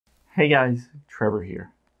Hey guys, Trevor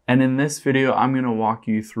here. And in this video, I'm going to walk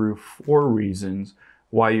you through 4 reasons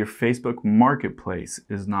why your Facebook Marketplace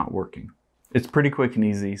is not working. It's pretty quick and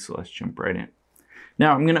easy, so let's jump right in.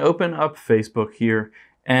 Now, I'm going to open up Facebook here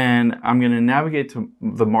and I'm going to navigate to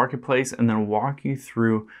the Marketplace and then walk you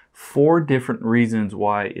through 4 different reasons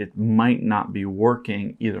why it might not be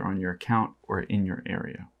working either on your account or in your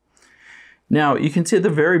area. Now, you can see at the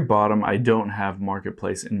very bottom, I don't have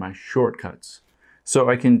Marketplace in my shortcuts. So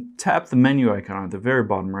I can tap the menu icon at the very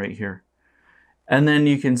bottom right here. And then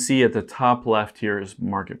you can see at the top left here is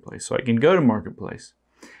Marketplace. So I can go to Marketplace.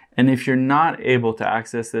 And if you're not able to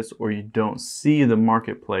access this or you don't see the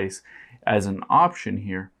Marketplace as an option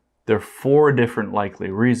here, there are 4 different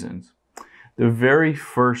likely reasons. The very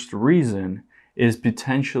first reason is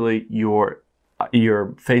potentially your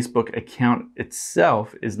Facebook account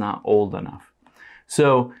itself is not old enough.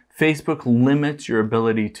 So Facebook limits your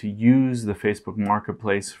ability to use the Facebook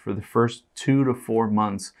Marketplace for the first 2 to 4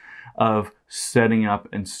 months of setting up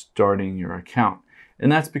and starting your account.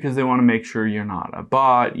 And that's because they want to make sure you're not a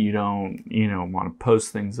bot, you don't, want to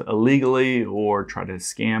post things illegally or try to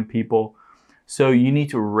scam people. So you need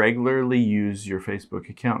to regularly use your Facebook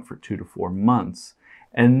account for 2 to 4 months,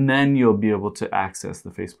 and then you'll be able to access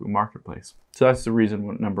the Facebook Marketplace. So that's the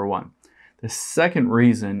reason number 1. The second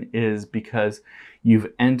reason is because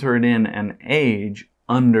you've entered in an age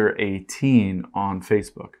under 18 on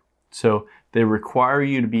Facebook. So they require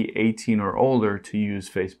you to be 18 or older to use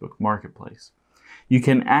Facebook Marketplace. You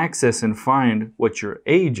can access and find what your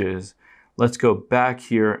age is. Let's go back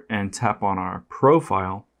here and tap on our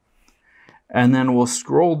profile. And then we'll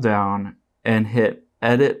scroll down and hit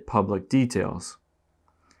Edit Public Details.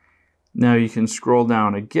 Now you can scroll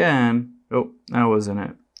down again. Oh, that wasn't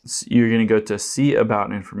it. You're going to go to See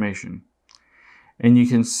About Information. And you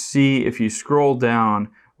can see if you scroll down,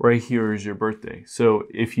 right here is your birthday. So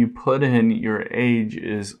if you put in your age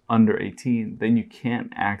is under 18, then you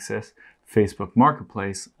can't access Facebook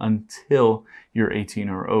Marketplace until you're 18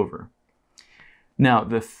 or over. Now,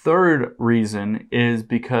 the third reason is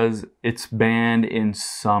because it's banned in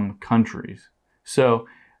some countries. So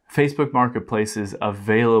Facebook Marketplace is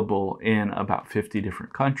available in about 50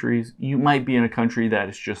 different countries. You might be in a country that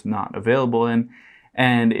it's just not available in.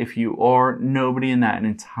 And if you are, nobody in that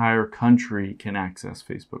entire country can access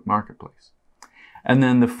Facebook Marketplace. And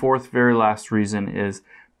then the fourth, very last reason is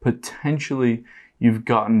potentially you've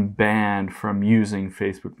gotten banned from using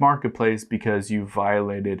Facebook Marketplace because you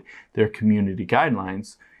violated their community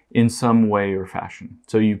guidelines in some way or fashion.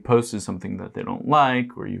 So you've posted something that they don't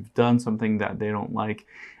like, or you've done something that they don't like,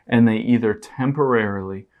 and they either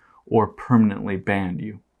temporarily or permanently banned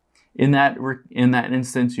you. In that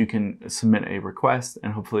instance, you can submit a request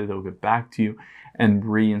and hopefully they'll get back to you and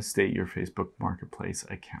reinstate your Facebook Marketplace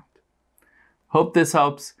account. Hope this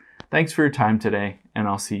helps. Thanks for your time today, and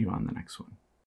I'll see you on the next one.